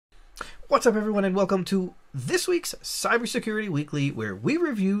What's up, everyone, and welcome to this week's Cybersecurity Weekly, where we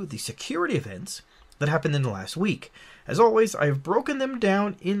review the security events that happened in the last week. As always, I have broken them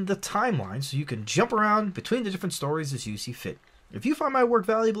down in the timeline so you can jump around between the different stories as you see fit. If you find my work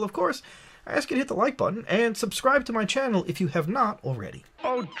valuable, of course, I ask you to hit the like button and subscribe to my channel if you have not already.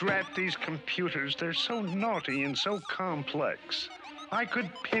 Oh, drat these computers. They're so naughty and so complex. I could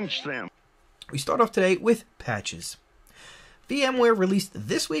pinch them. We start off today with patches. VMware released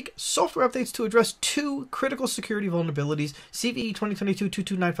this week software updates to address two critical security vulnerabilities, CVE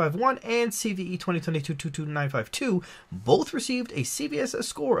 2022-22951 and CVE 2022-22952. Both received a CVSS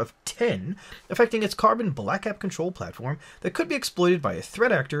score of 10, affecting its Carbon Black App Control platform that could be exploited by a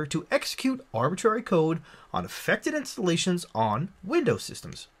threat actor to execute arbitrary code on affected installations on Windows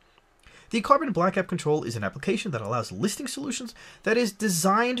systems. The Carbon Black App Control is an application that allows listing solutions that is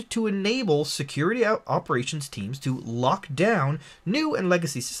designed to enable security operations teams to lock down new and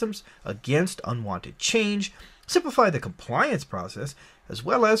legacy systems against unwanted change, simplify the compliance process, as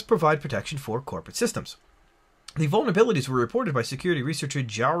well as provide protection for corporate systems. The vulnerabilities were reported by security researcher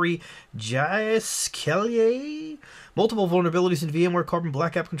Jari Jaskelier. Multiple vulnerabilities in VMware Carbon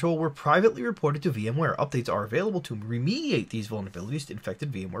Black App Control were privately reported to VMware. Updates are available to remediate these vulnerabilities to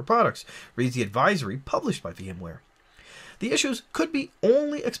infected VMware products, reads the advisory published by VMware. The issues could be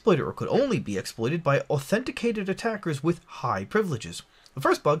only exploited by authenticated attackers with high privileges. The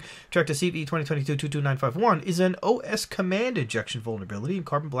first bug, tracked to CVE 2022-22951, is an OS command injection vulnerability in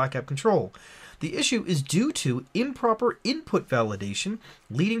Carbon Black App Control. The issue is due to improper input validation,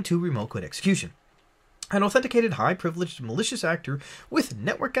 leading to remote code execution. An authenticated high-privileged malicious actor with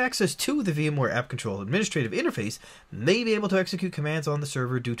network access to the VMware App Control administrative interface may be able to execute commands on the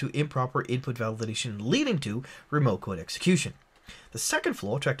server due to improper input validation, leading to remote code execution. The second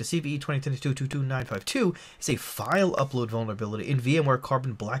flaw, tracked to CVE 2022-22952, is a file upload vulnerability in VMware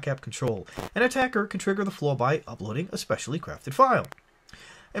Carbon Black App Control. An attacker can trigger the flaw by uploading a specially crafted file.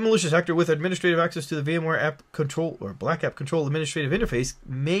 A malicious actor with administrative access to the VMware App Control or Black App Control administrative interface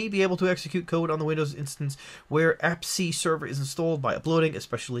may be able to execute code on the Windows instance where appc server is installed by uploading a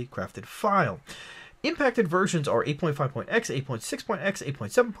specially crafted file. Impacted versions are 8.5.x, 8.6.x,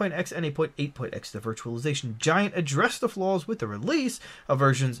 8.7.x, and 8.8.x. The virtualization giant addressed the flaws with the release of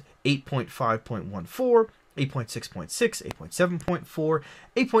versions 8.5.14, 8.6.6, 8.7.4,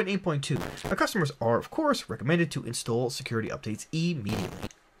 8.8.2. Now, customers are, of course, recommended to install security updates immediately.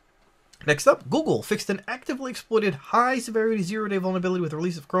 Next up, Google fixed an actively exploited high-severity zero-day vulnerability with the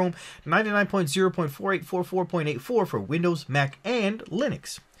release of Chrome 99.0.4844.84 for Windows, Mac, and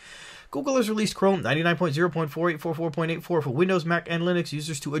Linux. Google has released Chrome 99.0.4844.84 for Windows, Mac, and Linux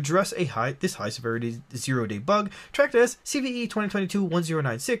users to address this high-severity zero-day bug, tracked as CVE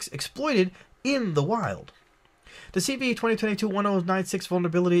 2022-1096, exploited in the wild. The CVE 2022-1096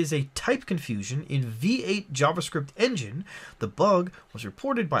 vulnerability is a type confusion in V8 JavaScript engine. The bug was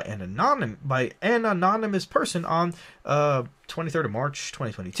reported by an anonymous person on 23rd of March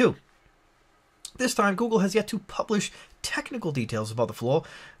 2022. This time, Google has yet to publish technical details about the flaw,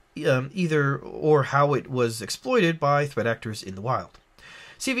 either or how it was exploited by threat actors in the wild.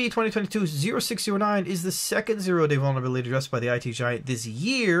 CVE 2022-0609 is the second zero-day vulnerability addressed by the IT giant this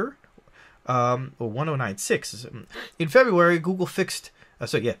year. Or 1096. In February, Google fixed.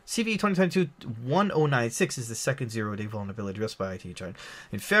 CVE 2022-1096 is the second zero-day vulnerability addressed by IT giant.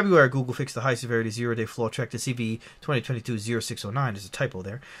 In February, Google fixed the high-severity zero-day flaw tracked to CVE 2022-0609. There's a typo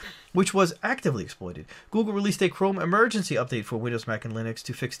there, which was actively exploited. Google released a Chrome emergency update for Windows, Mac, and Linux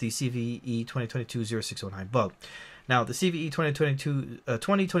to fix the CVE 2022-0609 bug. Now, the CVE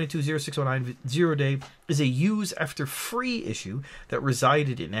 2022-0609 zero-day is a use after free issue that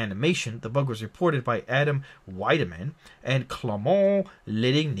resided in animation. The bug was reported by Adam Weideman and Clément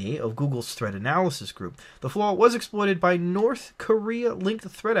Ledigné of Google's threat analysis group. The flaw was exploited by North Korea-linked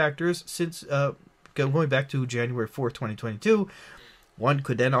threat actors since going back to January 4th, 2022. One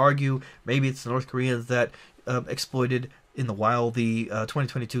could then argue maybe it's the North Koreans that exploited in the wild the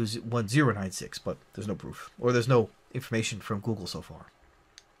 2022-1096, but there's no proof, or there's no information from Google so far.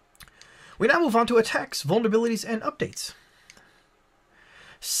 We now move on to attacks, vulnerabilities, and updates.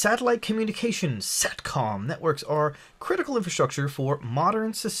 Satellite communication, SATCOM, networks are critical infrastructure for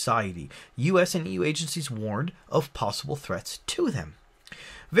modern society. US and EU agencies warned of possible threats to them.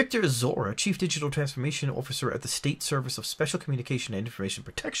 Victor Zora, Chief Digital Transformation Officer at the State Service of Special Communication and Information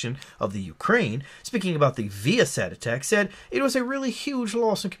Protection of the Ukraine, speaking about the Viasat attack, said it was a really huge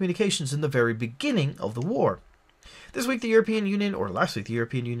loss in communications in the very beginning of the war. This week, the European Union, or last week, the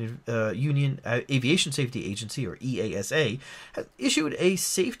European Union Aviation Safety Agency, or EASA, has issued a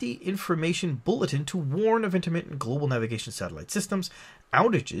safety information bulletin to warn of intermittent global navigation satellite systems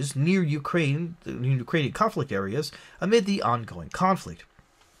outages near Ukrainian conflict areas amid the ongoing conflict.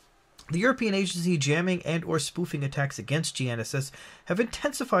 The European agency jamming and or spoofing attacks against GNSS have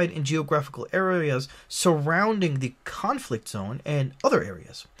intensified in geographical areas surrounding the conflict zone and other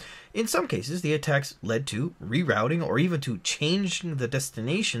areas. In some cases, the attacks led to rerouting or even to changing the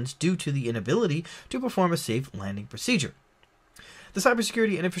destinations due to the inability to perform a safe landing procedure. The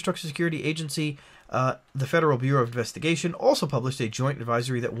Cybersecurity and Infrastructure Security Agency, the Federal Bureau of Investigation, also published a joint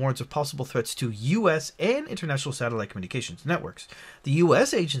advisory that warns of possible threats to U.S. and international satellite communications networks. The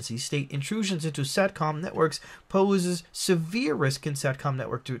U.S. agencies state intrusions into SATCOM networks poses severe risk in SATCOM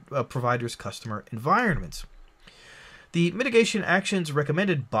network providers' customer environments. The mitigation actions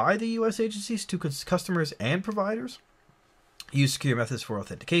recommended by the U.S. agencies to customers and providers: use secure methods for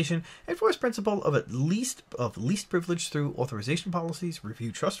authentication, enforce principle of least privilege through authorization policies,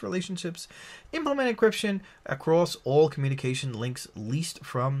 review trust relationships, implement encryption across all communication links leased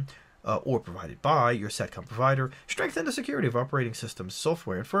from or provided by your SATCOM provider, strengthen the security of operating systems,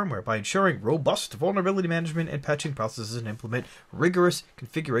 software, and firmware by ensuring robust vulnerability management and patching processes, and implement rigorous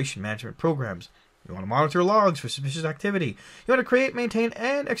configuration management programs. You want to monitor logs for suspicious activity. You want to create, maintain,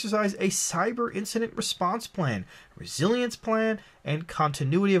 and exercise a cyber incident response plan, resilience plan, and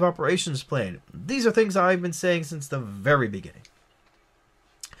continuity of operations plan. These are things I've been saying since the very beginning.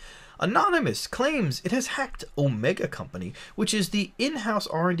 Anonymous claims it has hacked Omega Company, which is the in-house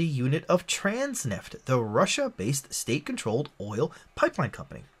R&D unit of Transneft, the Russia-based state-controlled oil pipeline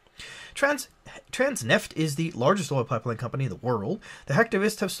company. Transneft is the largest oil pipeline company in the world. The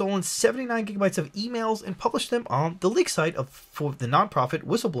hacktivists have stolen 79 gigabytes of emails and published them on the leak site for the nonprofit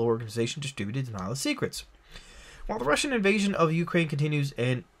whistleblower organization Distributed Denial of Secrets. While the Russian invasion of Ukraine continues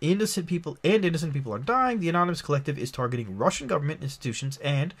and innocent people are dying, the Anonymous Collective is targeting Russian government institutions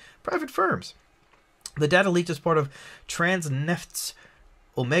and private firms. The data leaked as part of Transneft's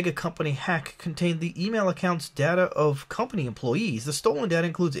Omega Company hack contained the email accounts data of company employees. The stolen data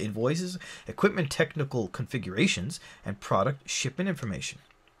includes invoices, equipment technical configurations, and product shipment information.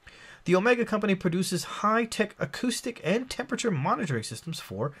 The Omega Company produces high-tech acoustic and temperature monitoring systems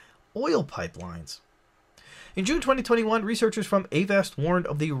for oil pipelines. In June 2021, researchers from Avast warned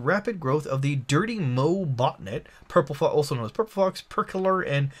of the rapid growth of the DirtyMoe botnet, also known as Purple Fox, Percolar,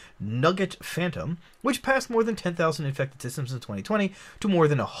 and Nugget Phantom, which passed more than 10,000 infected systems in 2020 to more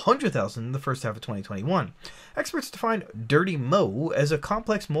than 100,000 in the first half of 2021. Experts define DirtyMoe as a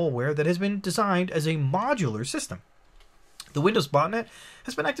complex malware that has been designed as a modular system. The Windows botnet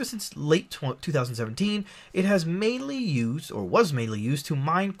has been active since late 2017. It was mainly used to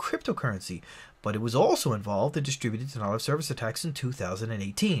mine cryptocurrency, but it was also involved in distributed denial of service attacks in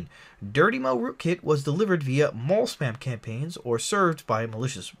 2018. DirtyMoe rootkit was delivered via mall spam campaigns or served by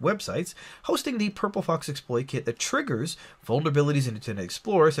malicious websites, hosting the Purple Fox exploit kit that triggers vulnerabilities in Internet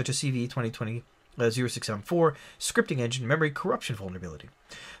Explorer, such as CV 2020-0674, scripting engine memory corruption vulnerability.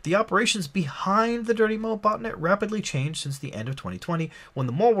 The operations behind the DirtyMoe botnet rapidly changed since the end of 2020, when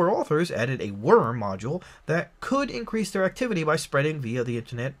the malware authors added a worm module that could increase their activity by spreading via the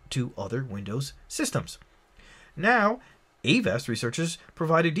internet to other Windows systems. Now, Avast researchers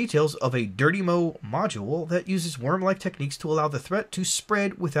provided details of a DirtyMoe module that uses worm-like techniques to allow the threat to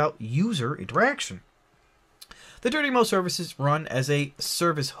spread without user interaction. The DirtyMoe services run as a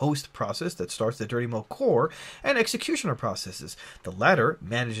service host process that starts the DirtyMoe core and executioner processes. The latter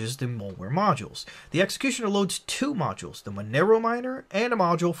manages the malware modules. The executioner loads two modules, the Monero miner and a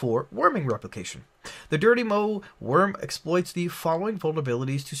module for worming replication. The DirtyMoe worm exploits the following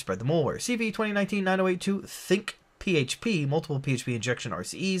vulnerabilities to spread the malware: CV 2019-9082 Think PHP, multiple PHP injection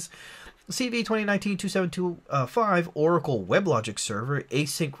RCEs, CV 2019-2725 Oracle WebLogic Server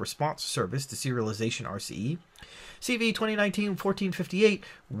Async Response Service Deserialization RCE, CV 2019-1458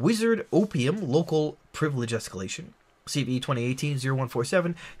 Wizard Opium Local Privilege Escalation, CV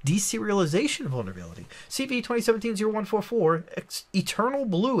 2018-0147 Deserialization Vulnerability, CV 2017-0144 Eternal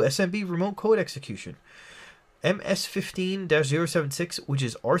Blue SMB Remote Code Execution, MS15-076, which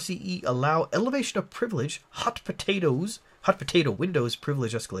is RCE Allow Elevation of Privilege, Hot Potato Windows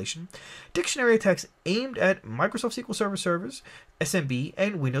Privilege Escalation, dictionary attacks aimed at Microsoft SQL Server servers, SMB,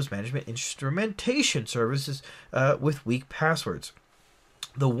 and Windows Management Instrumentation services with weak passwords.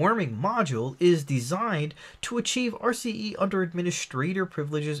 The worming module is designed to achieve RCE under administrator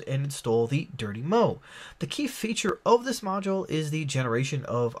privileges and install the DirtyMoe. The key feature of this module is the generation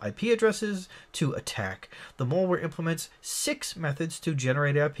of IP addresses to attack. The malware implements 6 methods to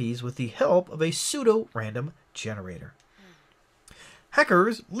generate IPs with the help of a pseudo-random generator.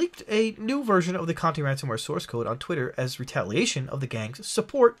 Hackers leaked a new version of the Conti ransomware source code on Twitter as retaliation of the gang's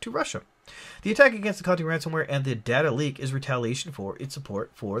support to Russia. The attack against the Conti ransomware and the data leak is retaliation for its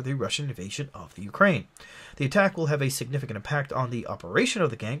support for the Russian invasion of the Ukraine. The attack will have a significant impact on the operation of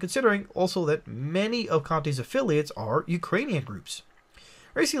the gang, considering also that many of Conti's affiliates are Ukrainian groups.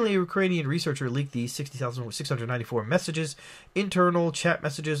 Recently, a Ukrainian researcher leaked the 60,694 messages, internal chat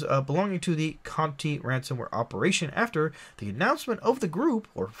messages belonging to the Conti ransomware operation after the announcement of the group,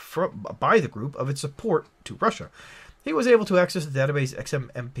 or by the group, of its support to Russia. He was able to access the database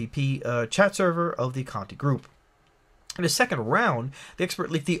XMPP chat server of the Conti group. In a second round, the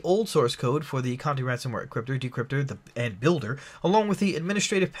expert leaked the old source code for the Conti ransomware encryptor, decryptor, and builder, along with the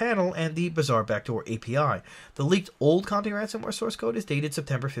administrative panel and the bizarre backdoor API. The leaked old Conti ransomware source code is dated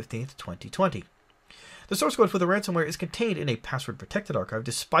September 15th, 2020. The source code for the ransomware is contained in a password-protected archive.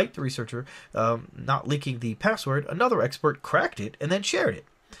 Despite the researcher not leaking the password, another expert cracked it and then shared it.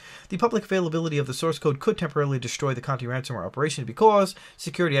 The public availability of the source code could temporarily destroy the Conti ransomware operation because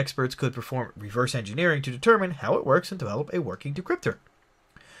security experts could perform reverse engineering to determine how it works and develop a working decryptor.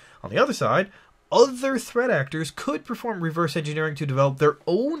 On the other side, other threat actors could perform reverse engineering to develop their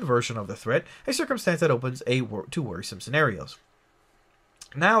own version of the threat, a circumstance that opens to worrisome scenarios.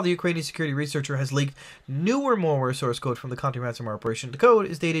 Now, the Ukrainian security researcher has leaked newer malware source code from the Conti ransomware operation. The code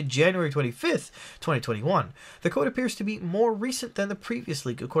is dated January 25th, 2021. The code appears to be more recent than the previous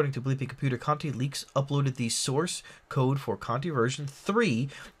leak. According to Bleeping Computer, Conti Leaks uploaded the source code for Conti version 3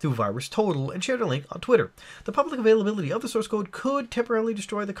 through VirusTotal and shared a link on Twitter. The public availability of the source code could temporarily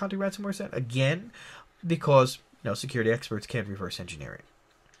destroy the Conti ransomware set again because security experts can't reverse engineer it.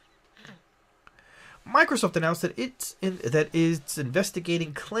 Microsoft announced that it's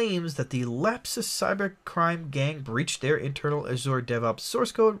investigating claims that the Lapsus cybercrime gang breached their internal Azure DevOps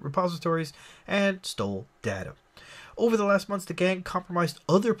source code repositories and stole data. Over the last months, the gang compromised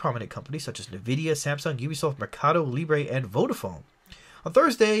other prominent companies such as Nvidia, Samsung, Ubisoft, Mercado Libre, and Vodafone. On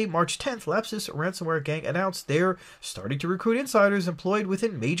Thursday, March 10th, Lapsus ransomware gang announced they're starting to recruit insiders employed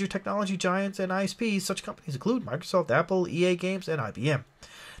within major technology giants and ISPs. Such companies include Microsoft, Apple, EA Games, and IBM.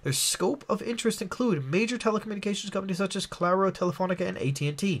 Their scope of interest include major telecommunications companies such as Claro, Telefonica, and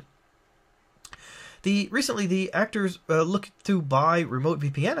AT&T. Recently, the actors looked to buy remote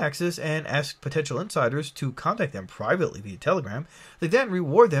VPN access and asked potential insiders to contact them privately via Telegram. They then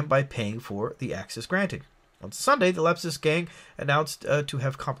reward them by paying for the access granted. On Sunday, the Lapsus gang announced to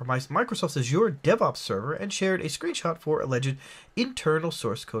have compromised Microsoft's Azure DevOps server and shared a screenshot for alleged internal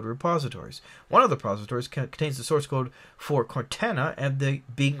source code repositories. One of the repositories contains the source code for Cortana and the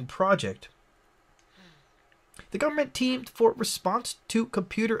Bing project. The government team for response to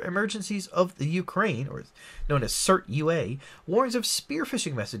computer emergencies of the Ukraine, or known as CERT-UA, warns of spear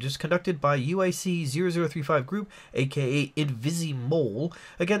phishing messages conducted by UIC 0035 group, aka InvisiMole,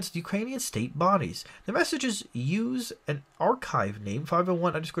 against Ukrainian state bodies. The messages use an archive name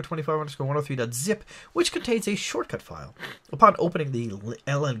 501_25_103.zip, which contains a shortcut file. Upon opening the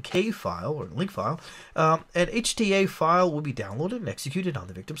LNK file, or link file, an HTA file will be downloaded and executed on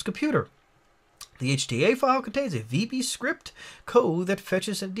the victim's computer. The HTA file contains a VB script code that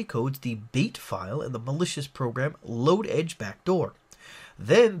fetches and decodes the bait file in the malicious program LoadEdge backdoor.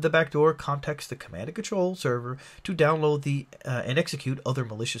 Then the backdoor contacts the command and control server to download and execute other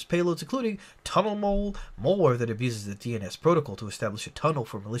malicious payloads, including TunnelMole, malware that abuses the DNS protocol to establish a tunnel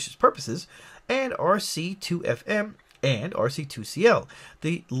for malicious purposes, and RC2FM and RC2CL.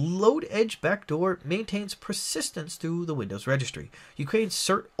 The LoadEdge backdoor maintains persistence through the Windows registry. Ukraine's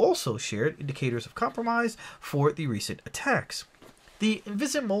CERT also shared indicators of compromise for the recent attacks. The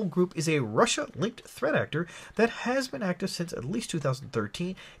InvisiMole group is a Russia-linked threat actor that has been active since at least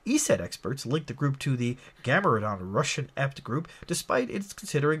 2013. ESET experts linked the group to the Gamaredon Russian APT group, despite its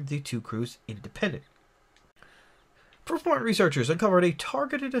considering the two crews independent. Proofpoint researchers uncovered a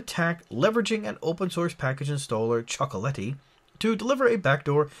targeted attack leveraging an open-source package installer, Chocolatey, to deliver a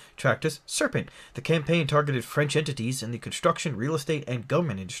backdoor tracked as Serpent. The campaign targeted French entities in the construction, real estate, and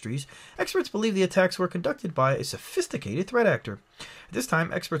government industries. Experts believe the attacks were conducted by a sophisticated threat actor. At this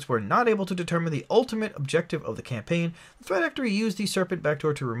time, experts were not able to determine the ultimate objective of the campaign. The threat actor used the Serpent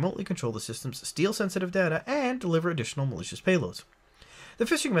backdoor to remotely control the systems, steal sensitive data, and deliver additional malicious payloads. The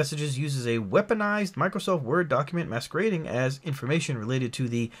phishing messages uses a weaponized Microsoft Word document masquerading as information related to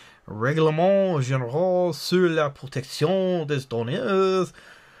the Règlement Général sur la Protection des Données,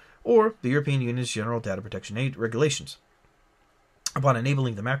 or the European Union's General Data Protection Regulations. Upon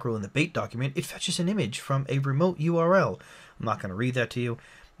enabling the macro in the bait document, it fetches an image from a remote URL. I'm not going to read that to you.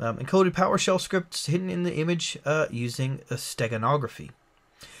 Encoded PowerShell scripts hidden in the image using a steganography.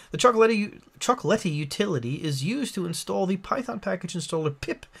 The Chocolatey utility is used to install the Python package installer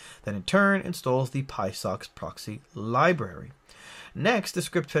pip that in turn installs the PySox proxy library. Next, the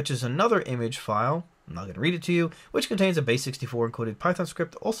script fetches another image file, I'm not going to read it to you, which contains a base64 encoded Python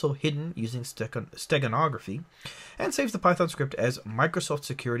script, also hidden using steganography, and saves the Python script as Microsoft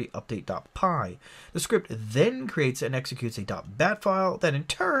Security Update.py. The script then creates and executes a .bat file that in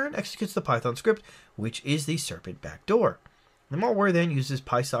turn executes the Python script, which is the Serpent backdoor. The malware then uses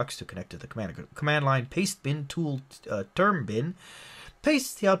PySox to connect to the command line paste bin tool term bin,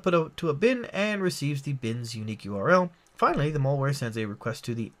 pastes the output to a bin, and receives the bin's unique URL. Finally, the malware sends a request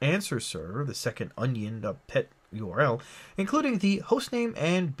to the answer server, the second onion.pet URL, including the hostname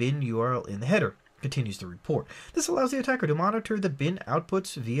and bin URL in the header. Continues the report. This allows the attacker to monitor the bin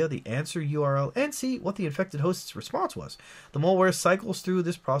outputs via the answer URL and see what the infected host's response was. The malware cycles through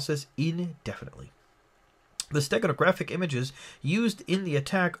this process indefinitely. The steganographic images used in the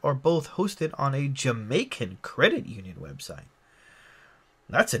attack are both hosted on a Jamaican credit union website.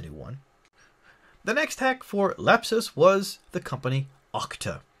 That's a new one. The next hack for Lapsus was the company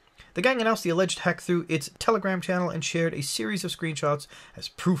Okta. The gang announced the alleged hack through its Telegram channel and shared a series of screenshots as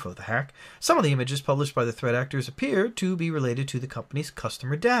proof of the hack. Some of the images published by the threat actors appear to be related to the company's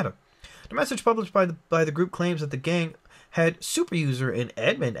customer data. The message published by the group claims that the gang had superuser and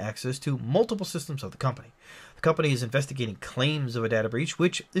admin access to multiple systems of the company. The company is investigating claims of a data breach,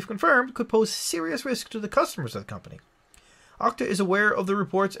 which, if confirmed, could pose serious risk to the customers of the company. Okta is aware of the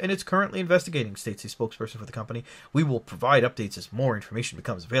reports and is currently investigating, states a spokesperson for the company. We will provide updates as more information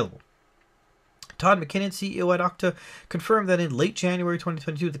becomes available. Todd McKinnon, CEO at Okta, confirmed that in late January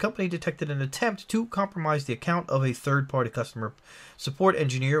 2022, the company detected an attempt to compromise the account of a third-party customer support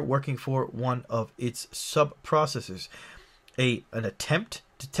engineer working for one of its sub-processors. An attempt?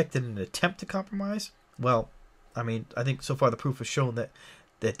 Detected an attempt to compromise? Well, I mean, I think so far the proof has shown that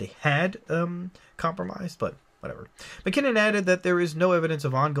they had compromised, but whatever. McKinnon added that there is no evidence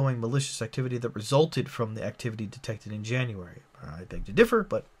of ongoing malicious activity that resulted from the activity detected in January. I beg to differ,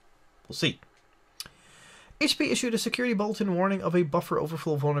 but we'll see. HP issued a security bulletin warning of a buffer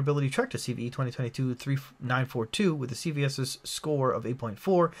overflow vulnerability tracked to CVE 2022-3942 with a CVS's score of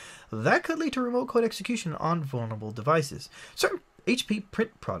 8.4 that could lead to remote code execution on vulnerable devices. Certain HP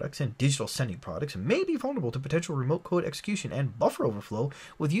print products and digital sending products may be vulnerable to potential remote code execution and buffer overflow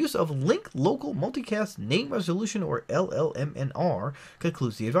with use of link local multicast name resolution, or LLMNR,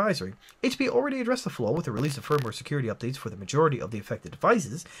 concludes the advisory. HP already addressed the flaw with the release of firmware security updates for the majority of the affected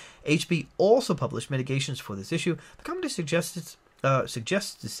devices. HP also published mitigations for this issue. The company suggests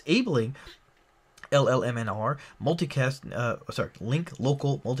disabling LLMNR link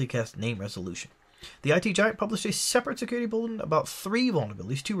local multicast name resolution. The IT giant published a separate security bulletin about 3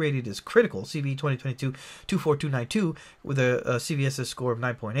 vulnerabilities, 2 rated as critical, CVE 2022-24292 with a CVSS score of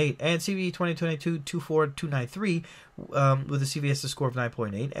 9.8, and CVE 2022-24293 with a CVSS score of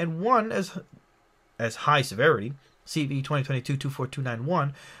 9.8, and 1 as high severity, CVE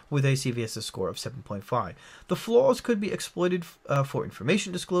 2022-24291 with a CVSS score of 7.5. The flaws could be exploited for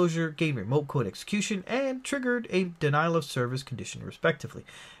information disclosure, gain remote code execution, and triggered a denial of service condition respectively.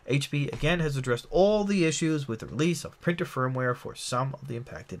 HP again has addressed all the issues with the release of printer firmware for some of the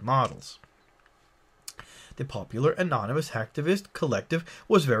impacted models. The popular anonymous hacktivist collective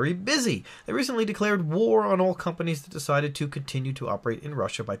was very busy. They recently declared war on all companies that decided to continue to operate in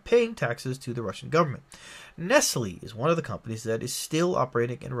Russia by paying taxes to the Russian government. Nestlè is one of the companies that is still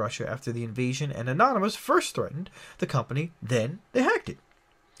operating in Russia after the invasion, and Anonymous first threatened the company, then they hacked it.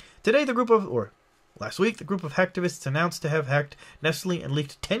 Last week, the group of hacktivists announced to have hacked Nestlè and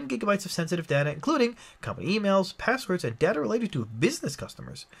leaked 10 gigabytes of sensitive data, including company emails, passwords, and data related to business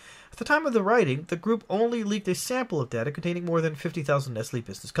customers. At the time of the writing, the group only leaked a sample of data containing more than 50,000 Nestlè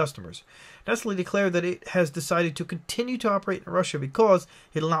business customers. Nestlè declared that it has decided to continue to operate in Russia because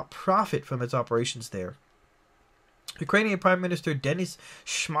it will not profit from its operations there. Ukrainian Prime Minister Denis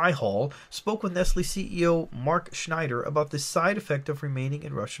Shmyhal spoke with Nestlé CEO Mark Schneider about the side effect of remaining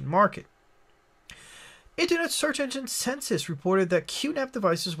in Russian market. Internet search engine Census reported that QNAP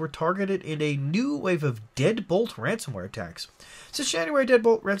devices were targeted in a new wave of deadbolt ransomware attacks. Since January,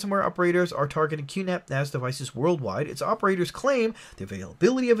 deadbolt ransomware operators are targeting QNAP NAS devices worldwide. Its operators claim the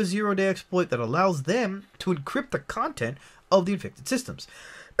availability of a zero-day exploit that allows them to encrypt the content of the infected systems.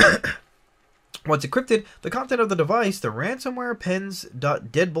 Once encrypted, the content of the device, the ransomware appends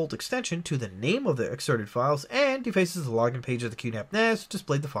 .deadbolt extension to the name of the extorted files and defaces the login page of the QNAP NAS to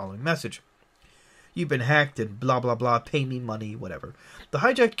display the following message. You've been hacked and blah blah blah, pay me money, whatever. The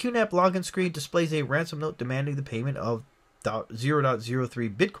hijacked QNAP login screen displays a ransom note demanding the payment of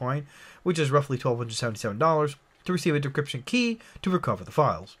 0.03 Bitcoin, which is roughly $1,277, to receive a decryption key to recover the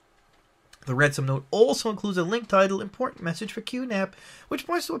files. The ransom note also includes a link titled Important Message for QNAP, which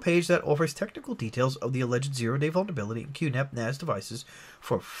points to a page that offers technical details of the alleged zero-day vulnerability in QNAP NAS devices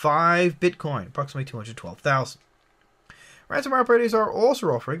for 5 Bitcoin, approximately 212,000. Ransomware operators are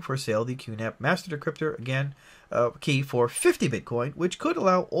also offering for sale the QNAP Master Decryptor, again, key for 50 Bitcoin, which could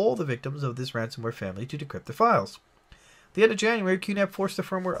allow all the victims of this ransomware family to decrypt their files. At the end of January, QNAP forced a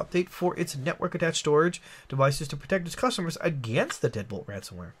firmware update for its network-attached storage devices to protect its customers against the Deadbolt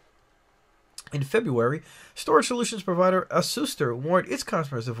ransomware. In February, storage solutions provider Asustor warned its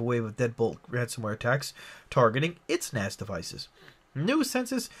customers of a wave of Deadbolt ransomware attacks targeting its NAS devices. New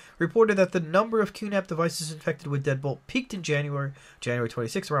Census reported that the number of QNAP devices infected with Deadbolt peaked in January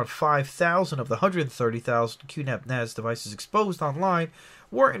 26. Around 5,000 of the 130,000 QNAP NAS devices exposed online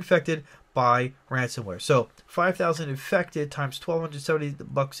were infected by ransomware. So 5,000 infected times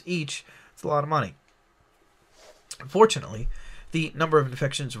 $1,270 each. That's a lot of money. Unfortunately, the number of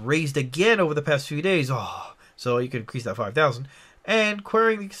infections raised again over the past few days. So you can increase that 5,000. And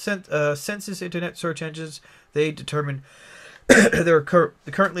querying the Census Internet search engines, they determined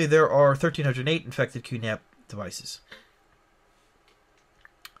currently there are 1,308 infected QNAP devices.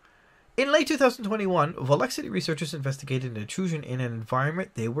 In late 2021, Volexity researchers investigated an intrusion in an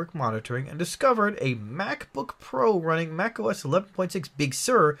environment they were monitoring and discovered a MacBook Pro running macOS 11.6 Big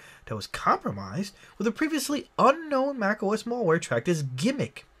Sur that was compromised with a previously unknown macOS malware tracked as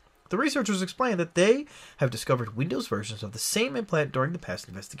Gimmick. The researchers explained that they have discovered Windows versions of the same implant during the past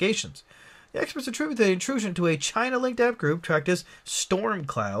investigations. The experts attribute the intrusion to a China-linked app group tracked as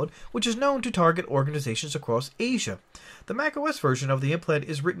StormCloud, which is known to target organizations across Asia. The macOS version of the implant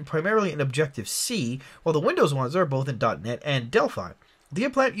is written primarily in Objective-C, while the Windows ones are both in .NET and Delphi. The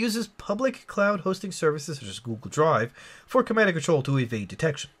implant uses public cloud hosting services such as Google Drive for command and control to evade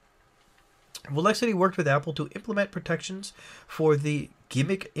detection. Volexity worked with Apple to implement protections for the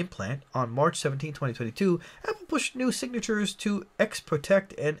Gimmick implant. On March 17, 2022, Apple pushed new signatures to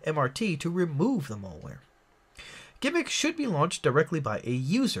XProtect and MRT to remove the malware. Gimmick should be launched directly by a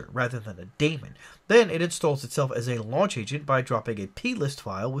user rather than a daemon. Then it installs itself as a launch agent by dropping a plist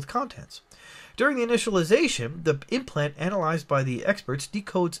file with contents. During the initialization, the implant analyzed by the experts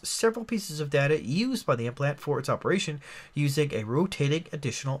decodes several pieces of data used by the implant for its operation using a rotating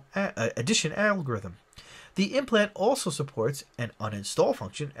addition algorithm. The implant also supports an uninstall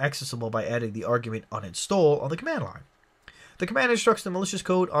function accessible by adding the argument uninstall on the command line. The command instructs the malicious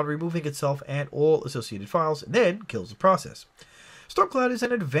code on removing itself and all associated files, and then kills the process. StormCloud is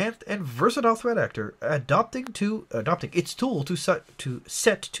an advanced and versatile threat actor, adopting its tool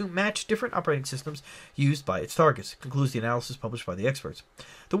to match different operating systems used by its targets, concludes the analysis published by the experts.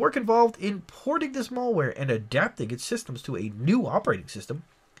 The work involved in porting this malware and adapting its systems to a new operating system,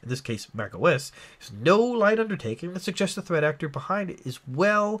 in this case macOS, is no light undertaking that suggests the threat actor behind it is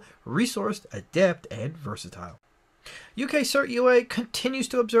well-resourced, adept, and versatile. UK CERT UA continues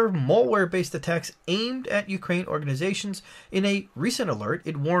to observe malware-based attacks aimed at Ukraine organizations. In a recent alert,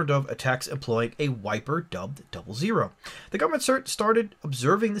 it warned of attacks employing a wiper dubbed 00. The government CERT started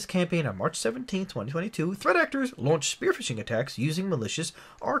observing this campaign on March 17, 2022. Threat actors launched spear-phishing attacks using malicious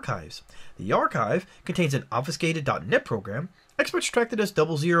archives. The archive contains an obfuscated .NET program. Experts tracked it as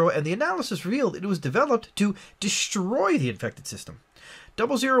 00, and the analysis revealed it was developed to destroy the infected system.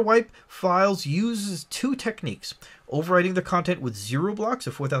 00 wipe files uses two techniques: overwriting the content with 0 blocks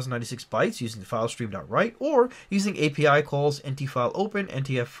of 4096 bytes using the file stream.write, or using API calls ntfileopen,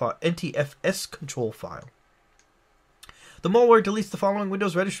 ntfs control file. The malware deletes the following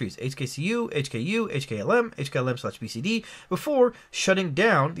Windows registries: hkcu, hku, hklm, hklm/bcd, before shutting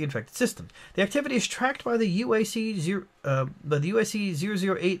down the infected system. The activity is tracked by the UAC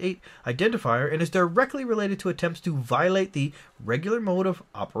 0088 identifier and is directly related to attempts to violate the regular mode of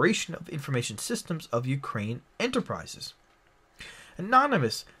operation of information systems of Ukraine enterprises.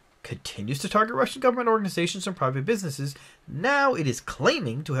 Anonymous continues to target Russian government organizations and private businesses. Now it is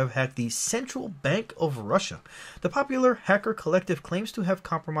claiming to have hacked the Central Bank of Russia. The popular hacker collective claims to have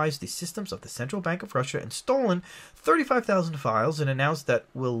compromised the systems of the Central Bank of Russia and stolen 35,000 files, and announced that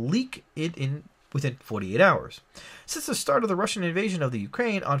will leak it within 48 hours. Since the start of the Russian invasion of the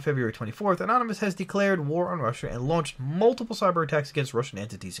Ukraine on February 24th, Anonymous has declared war on Russia and launched multiple cyber attacks against Russian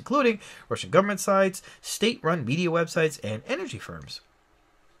entities, including Russian government sites, state-run media websites, and energy firms.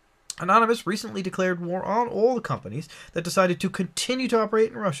 Anonymous recently declared war on all the companies that decided to continue to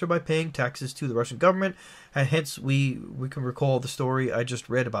operate in Russia by paying taxes to the Russian government, and hence we can recall the story I just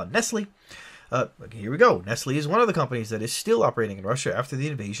read about Nestlè. Here we go. Nestlè is one of the companies that is still operating in Russia after the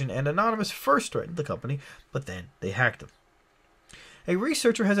invasion, and Anonymous first threatened the company, but then they hacked them. A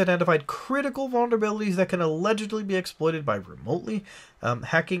researcher has identified critical vulnerabilities that can allegedly be exploited by remotely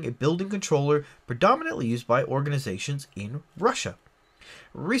hacking a building controller predominantly used by organizations in Russia.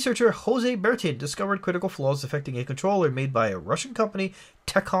 Researcher Jose Bertin discovered critical flaws affecting a controller made by a Russian company,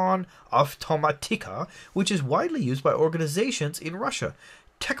 Tekon Avtomatika, which is widely used by organizations in Russia.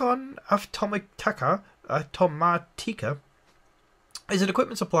 Tekon Avtomatika is an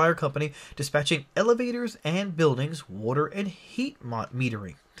equipment supplier company dispatching elevators and buildings, water and heat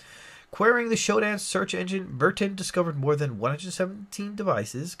metering. Querying the Shodan search engine, Bertin discovered more than 117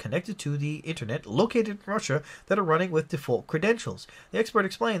 devices connected to the internet located in Russia that are running with default credentials. The expert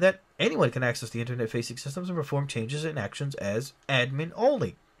explained that anyone can access the internet-facing systems and perform changes and actions as admin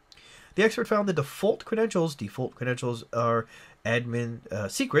only. The expert found the default credentials are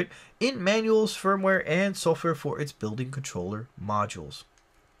admin secret, in manuals, firmware, and software for its building controller modules.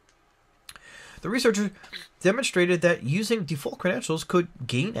 The researcher demonstrated that using default credentials could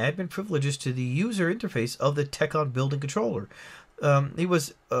gain admin privileges to the user interface of the Tekon building controller. He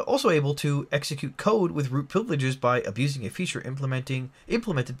was also able to execute code with root privileges by abusing a feature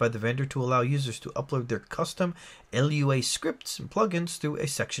implemented by the vendor to allow users to upload their custom LUA scripts and plugins through a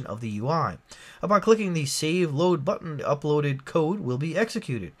section of the UI. Upon clicking the Save Load button, uploaded code will be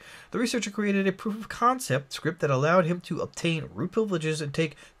executed. The researcher created a proof of concept script that allowed him to obtain root privileges and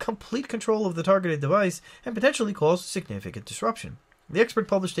take complete control of the targeted device and potentially cause significant disruption. The expert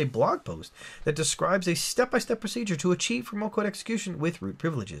published a blog post that describes a step-by-step procedure to achieve remote code execution with root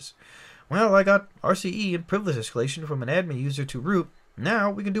privileges. Well, I got RCE and privilege escalation from an admin user to root.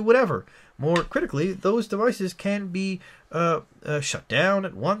 Now we can do whatever. More critically, those devices can be shut down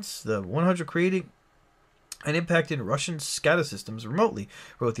at once, the 100 creating an impact in Russian SCADA systems remotely,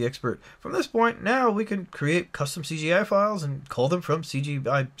 wrote the expert. From this point, now we can create custom CGI files and call them from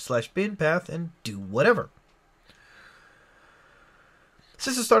CGI/bin path and do whatever.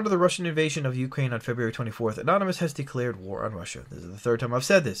 Since the start of the Russian invasion of Ukraine on February 24th, Anonymous has declared war on Russia. This is the third time I've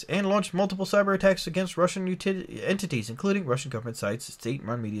said this, and launched multiple cyber attacks against Russian entities, including Russian government sites,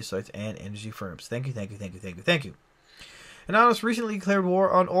 state-run media sites, and energy firms. Thank you. Anonymous recently declared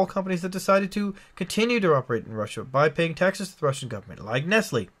war on all companies that decided to continue to operate in Russia by paying taxes to the Russian government, like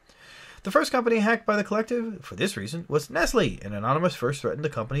Nestlè. The first company hacked by the collective, for this reason, was Nestlè, and Anonymous first threatened the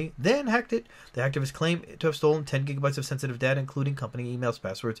company, then hacked it. The hacktivists claim to have stolen 10 gigabytes of sensitive data, including company emails,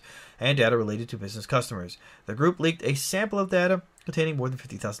 passwords, and data related to business customers. The group leaked a sample of data containing more than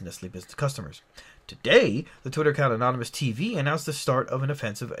 50,000 Nestlè business customers. Today, the Twitter account Anonymous TV announced the start of an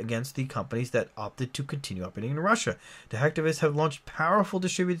offensive against the companies that opted to continue operating in Russia. The hacktivists have launched powerful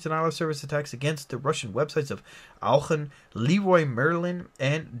distributed denial-of-service attacks against the Russian websites of Aachen, Leroy Merlin,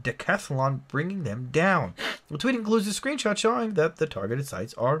 and Decathlon, bringing them down. The tweet includes a screenshot showing that the targeted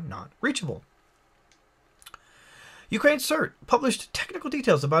sites are not reachable. Ukraine's CERT published technical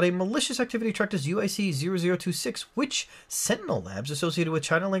details about a malicious activity tracked as UIC0026, which Sentinel Labs associated with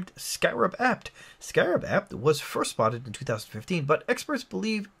China-linked Scarab apt. Scarab apt was first spotted in 2015, but experts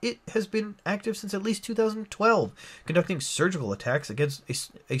believe it has been active since at least 2012, conducting surgical attacks against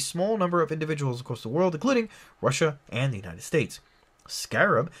a small number of individuals across the world, including Russia and the United States.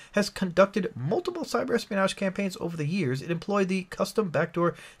 Scarab has conducted multiple cyber espionage campaigns over the years. It employed the custom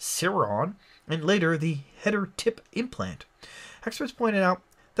backdoor Ciron and later the header tip implant. Experts pointed out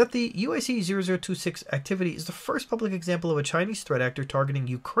that the UIC0026 activity is the first public example of a Chinese threat actor targeting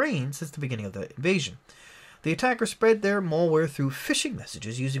Ukraine since the beginning of the invasion. The attackers spread their malware through phishing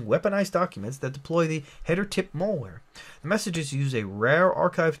messages using weaponized documents that deploy the header tip malware. The messages use a rare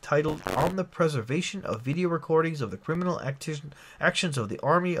archive titled On the Preservation of Video Recordings of the Criminal Actions of the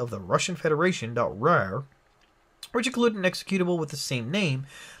Army of the Russian Federation, .rar, which include an executable with the same name.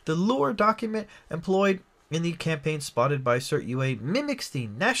 The lure document employed in the campaign spotted by CERT UA mimics the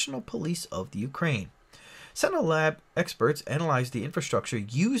National Police of the Ukraine. Sentinel Lab experts analyzed the infrastructure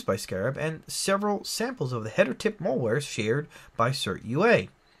used by Scarab and several samples of the header tip malware shared by CERT UA.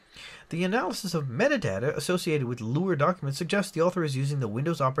 The analysis of metadata associated with lure documents suggests the author is using the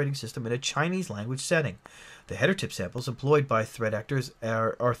Windows operating system in a Chinese language setting. The header tip samples employed by threat actors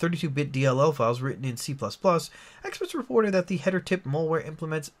are 32-bit DLL files written in C++. Experts reported that the header tip malware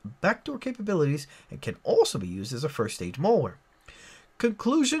implements backdoor capabilities and can also be used as a first-stage malware.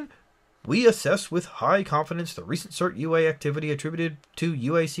 Conclusion: we assess with high confidence the recent CERT UA activity attributed to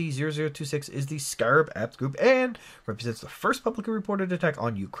UIC0026 is the Scarab apt group and represents the first publicly reported attack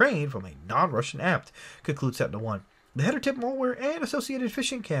on Ukraine from a non-Russian apt, concludes Sentinel-1. The header tip malware and associated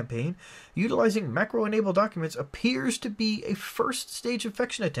phishing campaign utilizing macro-enabled documents appears to be a first-stage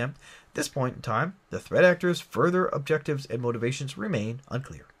infection attempt. At this point in time, the threat actors' further objectives and motivations remain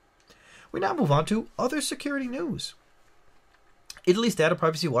unclear. We now move on to other security news. Italy's data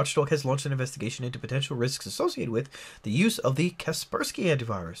privacy watchdog has launched an investigation into potential risks associated with the use of the Kaspersky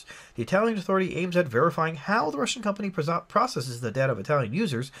antivirus. The Italian authority aims at verifying how the Russian company processes the data of Italian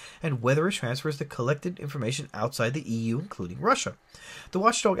users and whether it transfers the collected information outside the EU, including Russia. The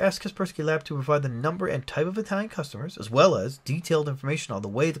watchdog asked Kaspersky Lab to provide the number and type of Italian customers, as well as detailed information on the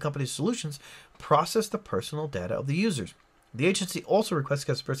way the company's solutions process the personal data of the users. The agency also requests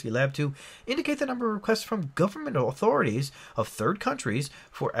Kaspersky Lab to indicate the number of requests from government authorities of third countries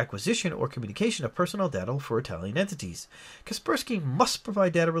for acquisition or communication of personal data for Italian entities. Kaspersky must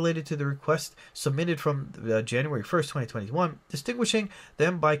provide data related to the request submitted from January 1st, 2021, distinguishing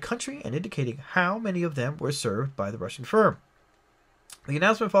them by country and indicating how many of them were served by the Russian firm. The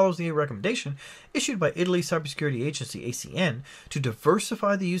announcement follows the recommendation issued by Italy's cybersecurity agency, ACN, to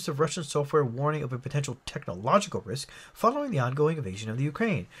diversify the use of Russian software warning of a potential technological risk following the ongoing invasion of the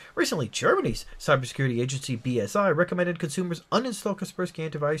Ukraine. Recently, Germany's cybersecurity agency, BSI, recommended consumers uninstall Kaspersky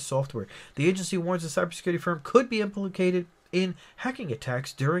antivirus software. The agency warns the cybersecurity firm could be implicated in hacking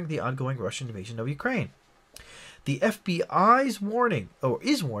attacks during the ongoing Russian invasion of Ukraine. The FBI is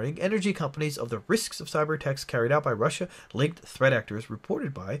warning energy companies of the risks of cyber attacks carried out by Russia-linked threat actors,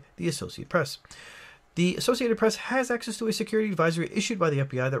 reported by the Associated Press. The Associated Press has access to a security advisory issued by the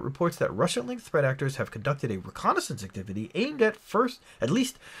FBI that reports that Russia-linked threat actors have conducted a reconnaissance activity aimed at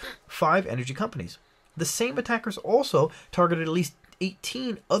least 5 energy companies. The same attackers also targeted at least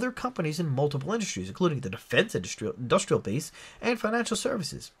 18 other companies in multiple industries, including the defense industrial base and financial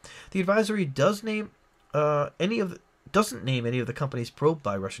services. The advisory doesn't name any of the companies probed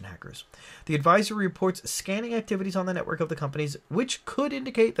by Russian hackers. The advisory reports scanning activities on the network of the companies, which could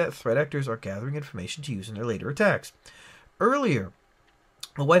indicate that threat actors are gathering information to use in their later attacks. Earlier,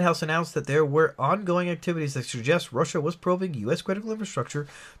 the White House announced that there were ongoing activities that suggest Russia was probing U.S. critical infrastructure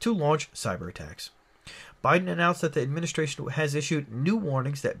to launch cyber attacks. Biden announced that the administration has issued new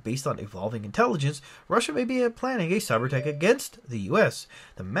warnings that, based on evolving intelligence, Russia may be planning a cyber attack against the U.S.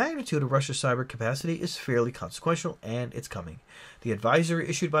 The magnitude of Russia's cyber capacity is fairly consequential, and it's coming. The advisory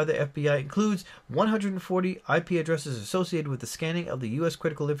issued by the FBI includes 140 IP addresses associated with the scanning of the U.S.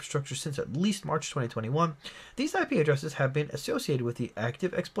 critical infrastructure since at least March 2021. These IP addresses have been associated with the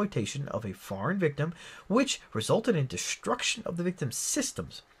active exploitation of a foreign victim, which resulted in destruction of the victim's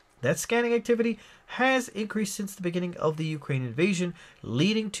systems. That scanning activity has increased since the beginning of the Ukraine invasion,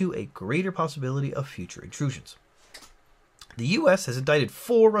 leading to a greater possibility of future intrusions. The U.S. has indicted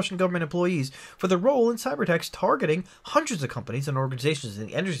 4 Russian government employees for their role in cyber attacks targeting hundreds of companies and organizations in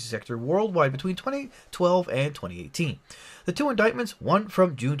the energy sector worldwide between 2012 and 2018. The 2 indictments, one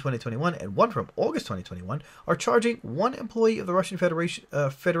from June 2021 and one from August 2021, are charging 1 employee of the Russian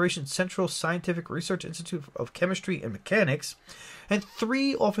Federation Central Scientific Research Institute of Chemistry and Mechanics and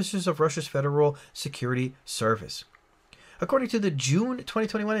 3 officers of Russia's Federal Security Service. According to the June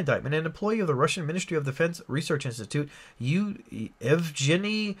 2021 indictment, an employee of the Russian Ministry of Defense Research Institute,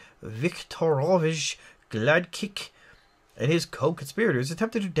 Evgeny Viktorovich Gladkik, and his co-conspirators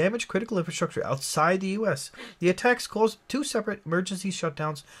attempted to damage critical infrastructure outside the U.S. The attacks caused 2 separate emergency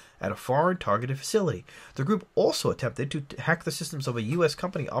shutdowns at a foreign targeted facility. The group also attempted to hack the systems of a U.S.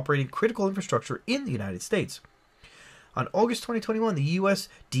 company operating critical infrastructure in the United States. On August 2021, the U.S.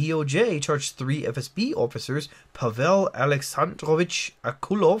 DOJ charged 3 FSB officers, Pavel Alexandrovich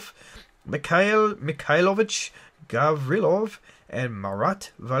Akulov, Mikhail Mikhailovich Gavrilov, and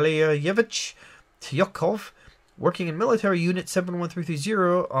Marat Valeryevich Tyokov, working in military unit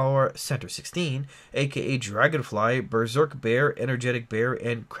 71330 or Center 16, aka Dragonfly, Berserk Bear, Energetic Bear,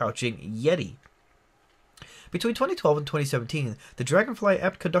 and Crouching Yeti. Between 2012 and 2017, the Dragonfly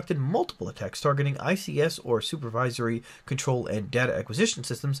app conducted multiple attacks targeting ICS or supervisory control and data acquisition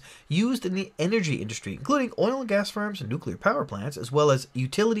systems used in the energy industry, including oil and gas firms and nuclear power plants, as well as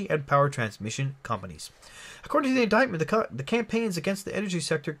utility and power transmission companies. According to the indictment, the campaigns against the energy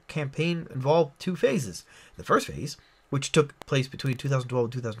sector campaign involved 2 phases. The first phase, which took place between 2012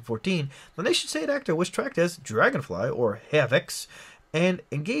 and 2014, the nation-state actor was tracked as Dragonfly or Havex, and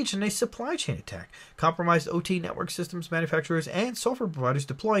engaged in a supply chain attack, compromised OT network systems manufacturers and software providers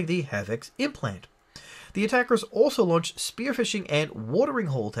deploying the Havex implant. The attackers also launched spear phishing and watering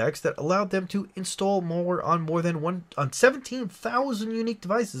hole attacks that allowed them to install malware on 17,000 unique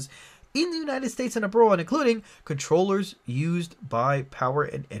devices in the United States and abroad, including controllers used by power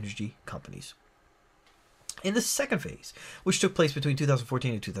and energy companies. In the second phase, which took place between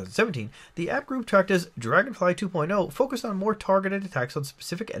 2014 and 2017, the app group tracked as Dragonfly 2.0 focused on more targeted attacks on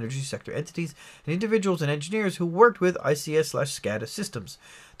specific energy sector entities and individuals and engineers who worked with ICS/SCADA systems.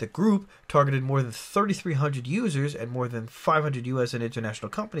 The group targeted more than 3,300 users and more than 500 U.S. and international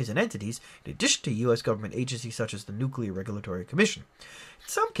companies and entities, in addition to U.S. government agencies such as the Nuclear Regulatory Commission. In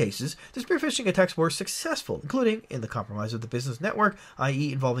some cases, the spear phishing attacks were successful, including in the compromise of the business network,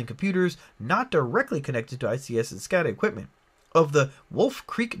 i.e. involving computers not directly connected to ICS and SCADA equipment, of the Wolf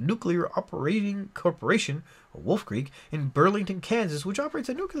Creek Nuclear Operating Corporation, or Wolf Creek, in Burlington, Kansas, which operates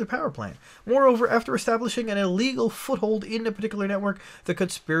a nuclear power plant. Moreover, after establishing an illegal foothold in a particular network, the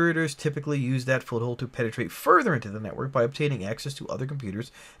conspirators typically use that foothold to penetrate further into the network by obtaining access to other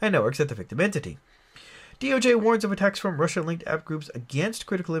computers and networks at the victim entity. DOJ warns of attacks from Russia-linked app groups against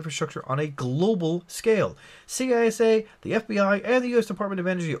critical infrastructure on a global scale. CISA, the FBI, and the U.S. Department of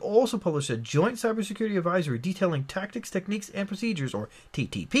Energy also published a joint cybersecurity advisory detailing tactics, techniques, and procedures, or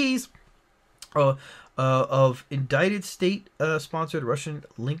TTPs, of indicted state-sponsored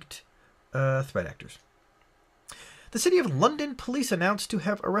Russian-linked threat actors. The City of London police announced to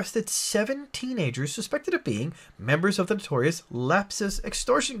have arrested 7 teenagers suspected of being members of the notorious Lapsus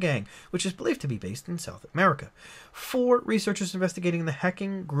extortion gang, which is believed to be based in South America. 4 researchers investigating the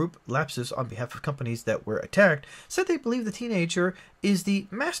hacking group Lapsus on behalf of companies that were attacked said they believe the teenager is the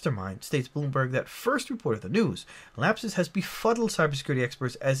mastermind, states Bloomberg that first reported the news. Lapsus has befuddled cybersecurity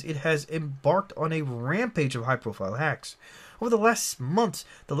experts as it has embarked on a rampage of high-profile hacks. Over the last months,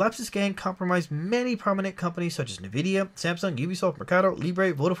 the Lapsus gang compromised many prominent companies such as Nvidia, Samsung, Ubisoft, Mercado,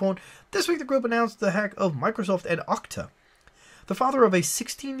 Libre, Vodafone. This week, the group announced the hack of Microsoft and Okta. The father of a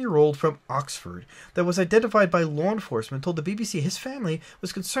 16-year-old from Oxford that was identified by law enforcement told the BBC his family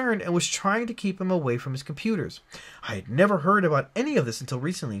was concerned and was trying to keep him away from his computers. I had never heard about any of this until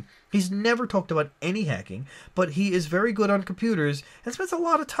recently. He's never talked about any hacking, but he is very good on computers and spends a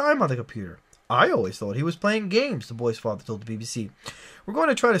lot of time on the computer. I always thought he was playing games, the boy's father told the BBC. We're going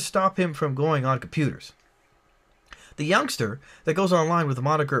to try to stop him from going on computers. The youngster that goes online with the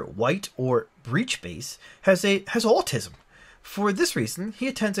moniker White or Breachbase has autism. For this reason, he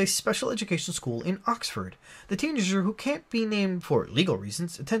attends a special education school in Oxford. The teenager, who can't be named for legal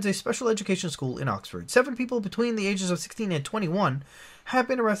reasons, attends a special education school in Oxford. 7 people between the ages of 16 and 21 have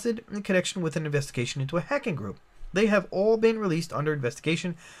been arrested in connection with an investigation into a hacking group. They have all been released under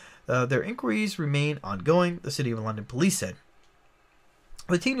investigation. Their inquiries remain ongoing, the City of London police said.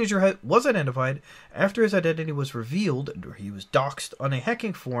 The teenager was identified after his identity was revealed, or he was doxxed on a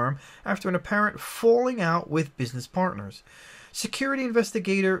hacking forum after an apparent falling out with business partners. Security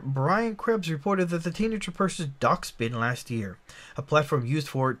investigator Brian Krebs reported that the teenager purchased DoxBin last year, a platform used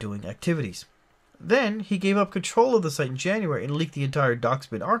for doing activities. Then he gave up control of the site in January and leaked the entire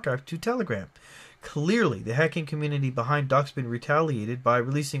DoxBin archive to Telegram. Clearly, the hacking community behind DoxBin retaliated by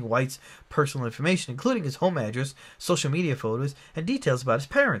releasing White's personal information, including his home address, social media photos, and details about his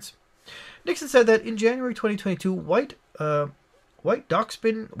parents. Nixon said that in January 2022,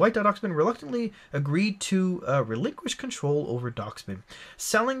 White.Doxbin reluctantly agreed to relinquish control over Doxbin,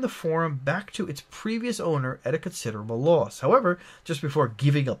 selling the forum back to its previous owner at a considerable loss. However, just before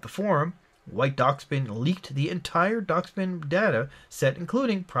giving up the forum, White.Doxbin leaked the entire Doxbin data set,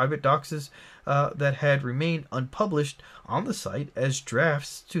 including private doxes that had remained unpublished on the site as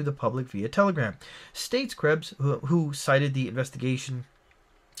drafts to the public via Telegram. States Krebs, who cited the investigation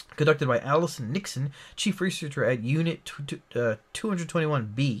conducted by Allison Nixon, chief researcher at Unit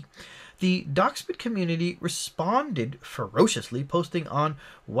 221B. The Doxbin community responded ferociously, posting on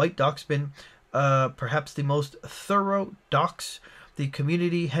White.Doxbin perhaps the most thorough dox the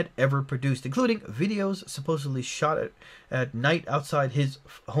community had ever produced, including videos supposedly shot at night outside his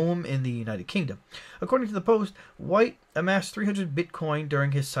home in the United Kingdom. According to the post, White amassed 300 Bitcoin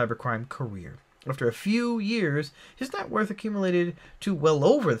during his cybercrime career. After a few years, his net worth accumulated to well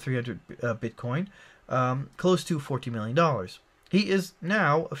over 300 Bitcoin, close to $40 million. He is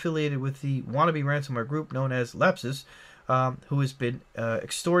now affiliated with the wannabe ransomware group known as Lapsus, who has been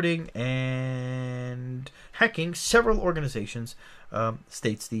extorting and hacking several organizations,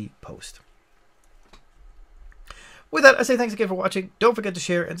 states the post. With that, I say thanks again for watching. Don't forget to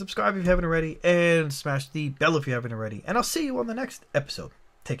share and subscribe if you haven't already, and smash the bell if you haven't already. And I'll see you on the next episode.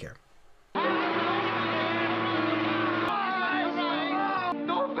 Take care.